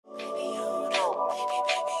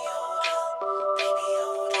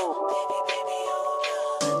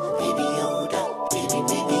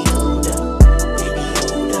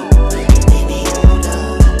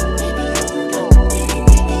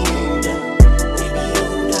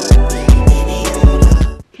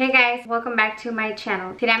welcome back to my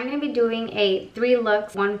channel. Today I'm going to be doing a 3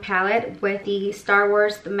 looks 1 palette with the Star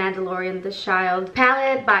Wars The Mandalorian The Child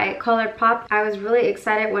palette by Colourpop. I was really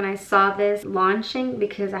excited when I saw this launching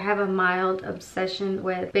because I have a mild obsession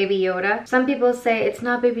with Baby Yoda. Some people say it's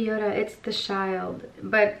not Baby Yoda, it's the Child,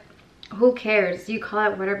 but who cares? You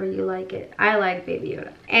call it whatever you like it. I like Baby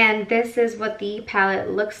Yoda. And this is what the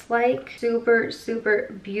palette looks like.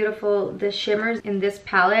 Super beautiful. The shimmers in this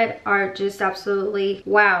palette are just absolutely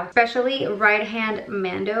wow. Especially right hand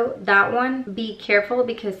Mando. That one, be careful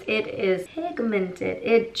because it is pigmented.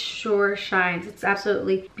 It sure shines. It's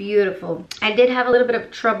absolutely beautiful. I did have a little bit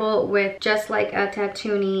of trouble with Just Like a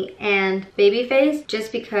Tatooine and Babyface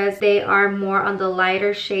just because they are more on the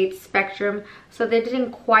lighter shade spectrum. So they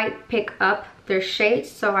didn't quite pick up their shades,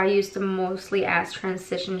 so I used them mostly as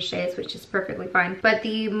transition shades, which is perfectly fine. But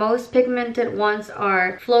the most pigmented ones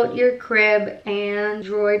are Float Your Crib and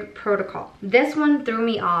Droid Protocol. This one threw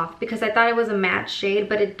me off because I thought it was a matte shade,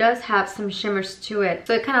 but it does have some shimmers to it.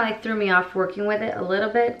 So it kind of like threw me off working with it a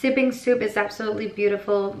little bit. Sipping Soup is absolutely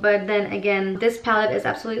beautiful, but then again, this palette is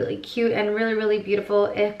absolutely cute and really beautiful.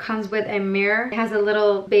 It comes with a mirror. It has a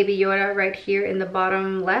little Baby Yoda right here in the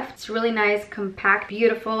bottom left. It's really nice, compact,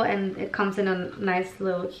 beautiful, and it comes in a nice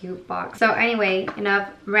little cute box. So anyway,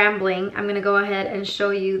 enough rambling. I'm gonna go ahead and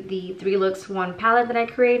show you the 3 looks 1 palette that I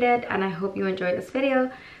created, and I hope you enjoyed this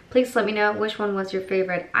video. Please let me know which one was your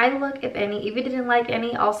favorite eye look, if any. If you didn't like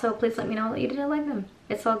any, also please let me know that you didn't like them.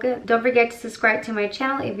 It's all good. Don't forget to subscribe to my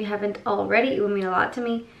channel if you haven't already. It would mean a lot to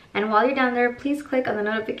me. And while you're down there, please click on the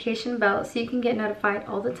notification bell so you can get notified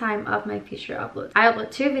all the time of my future uploads. I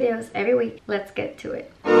upload 2 videos every week. Let's get to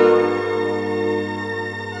it.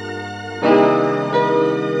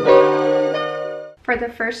 For the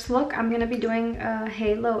first look, I'm going to be doing a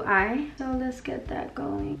halo eye. So let's get that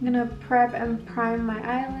going. I'm going to prep and prime my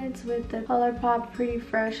eyelids with the Colourpop Pretty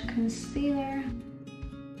Fresh Concealer.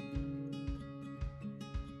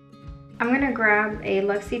 I'm going to grab a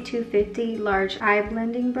Luxie 250 large eye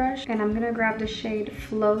blending brush, and I'm going to grab the shade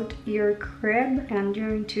Float Your Crib, and I'm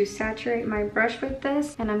going to saturate my brush with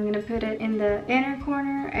this, and I'm going to put it in the inner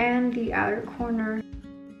corner and the outer corner.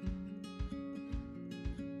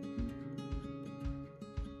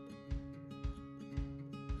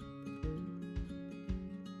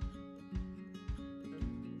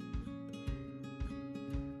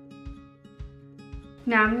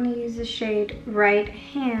 Now I'm going to use the shade Right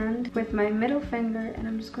Hand with my middle finger, and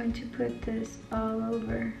I'm just going to put this all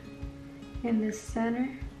over in the center.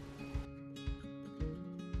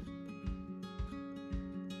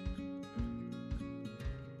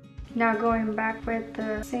 Now going back with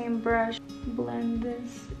the same brush, blend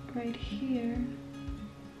this right here.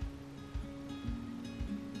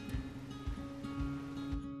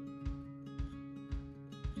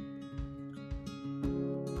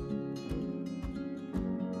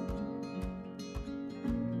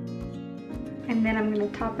 And then I'm going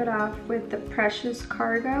to top it off with the Precious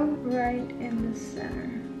Cargo right in the center.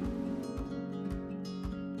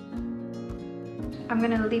 I'm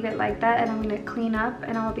going to leave it like that, and I'm going to clean up,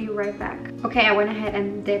 and I'll be right back. Okay, I went ahead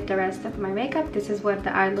and did the rest of my makeup. This is what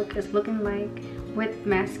the eye look is looking like with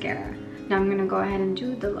mascara. Now I'm going to go ahead and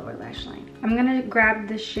do the lower lash line. I'm going to grab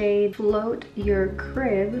the shade Float Your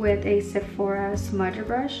Crib with a Sephora smudger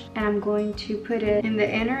brush, and I'm going to put it in the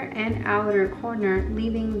inner and outer corner,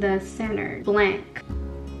 leaving the center blank.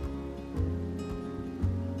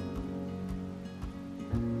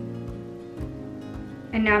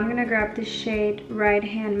 And now I'm going to grab the shade Right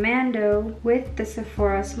Hand Mando with the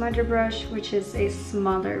Sephora smudger brush, which is a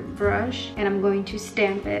smaller brush, and I'm going to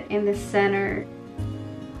stamp it in the center.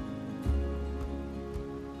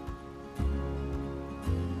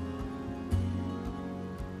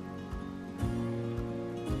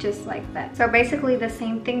 Just like that. So basically the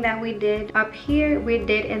same thing that we did up here, we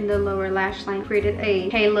did in the lower lash line. Created a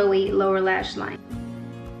halo-y lower lash line.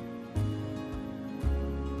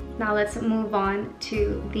 Now let's move on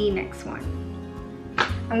to the next one.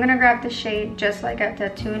 I'm gonna grab the shade Just Like a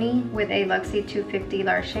Tatooine with a Luxie 250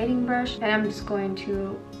 large shading brush, and I'm just going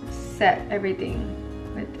to set everything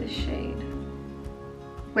with this shade.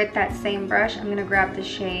 With that same brush, I'm gonna grab the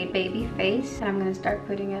shade Baby Face, and I'm gonna start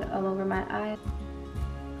putting it all over my eye.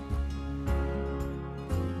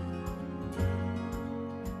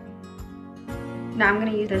 Now I'm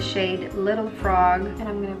going to use the shade Little Frog, and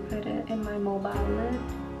I'm going to put it in my mobile lid.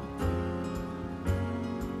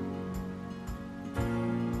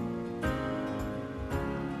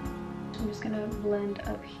 I'm just going to blend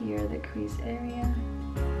up here the crease area.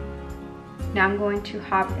 Now I'm going to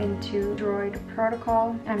hop into Droid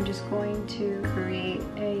Protocol. I'm just going to create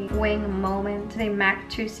a wing moment with a MAC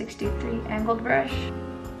 263 angled brush.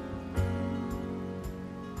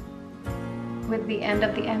 with the end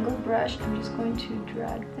of the angled brush, I'm just going to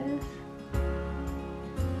drag this.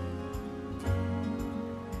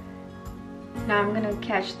 Now I'm gonna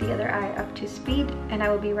catch the other eye up to speed, and I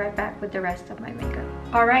will be right back with the rest of my makeup.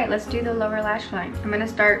 All right, let's do the lower lash line. I'm gonna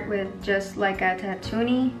start with just like a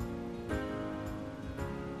tattoony.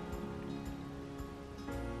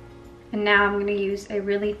 And now I'm gonna use a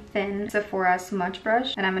really thin Sephora smudge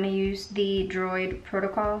brush, and I'm gonna use the Droid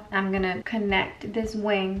Protocol. I'm gonna connect this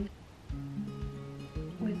wing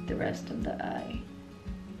with the rest of the eye.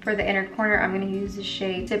 For the inner corner, I'm gonna use the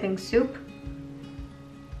shade Sipping Soup.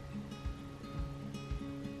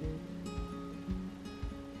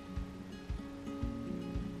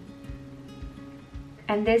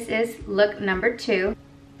 And this is look number 2.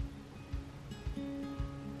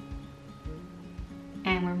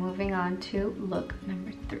 And we're moving on to look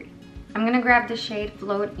number 3. I'm gonna grab the shade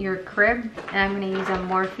Float Your Crib, and I'm gonna use a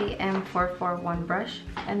Morphe M441 brush.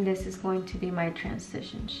 And this is going to be my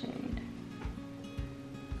transition shade.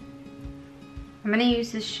 I'm gonna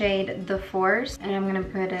use the shade The Force, and I'm gonna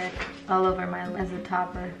put it all over my lid as a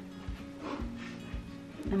topper.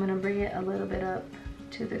 I'm gonna bring it a little bit up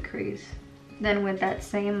to the crease. Then with that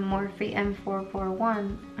same Morphe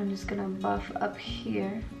M441, I'm just gonna buff up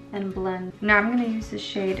here and blend. Now I'm gonna use the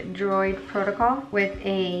shade Droid Protocol with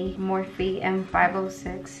a Morphe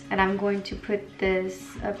M506, and I'm going to put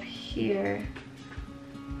this up here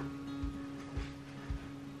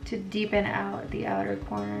to deepen out the outer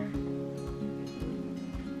corner.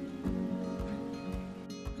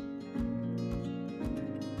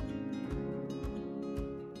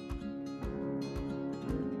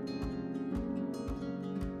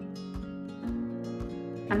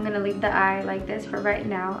 I'm gonna leave the eye like this for right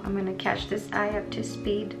now. I'm gonna catch this eye up to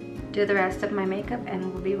speed, do the rest of my makeup,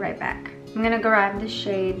 and we'll be right back. I'm gonna grab the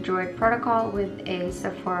shade Droid Protocol with a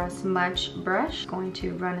Sephora smudge brush. Going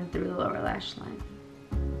to run it through the lower lash line.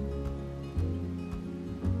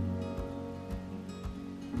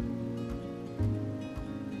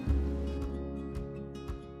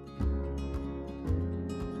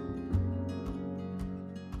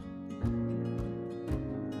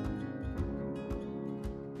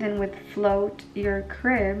 Then with Float Your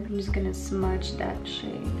Crib, I'm just gonna smudge that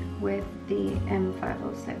shade with the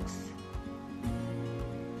M506.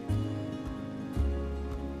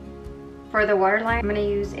 For the waterline, I'm gonna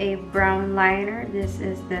use a brown liner. This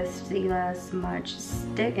is the STILA smudge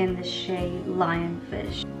stick in the shade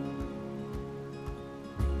Lionfish.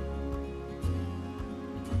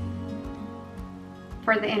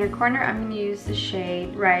 For the inner corner, I'm gonna use the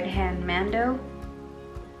shade Right Hand Mando.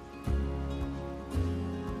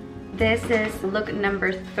 This is look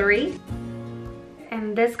number 3.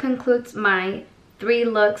 And this concludes my 3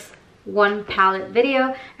 looks, 1 palette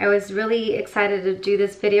video. I was really excited to do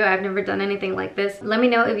this video. I've never done anything like this. Let me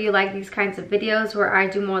know if you like these kinds of videos where I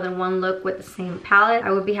do more than 1 look with the same palette. I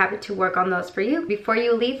would be happy to work on those for you. Before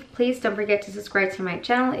you leave, please don't forget to subscribe to my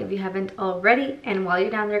channel if you haven't already. And while you're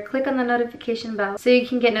down there, click on the notification bell so you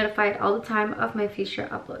can get notified all the time of my future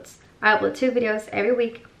uploads. I upload 2 videos every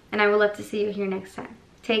week, and I would love to see you here next time.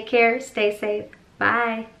 Take care, stay safe,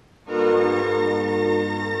 bye.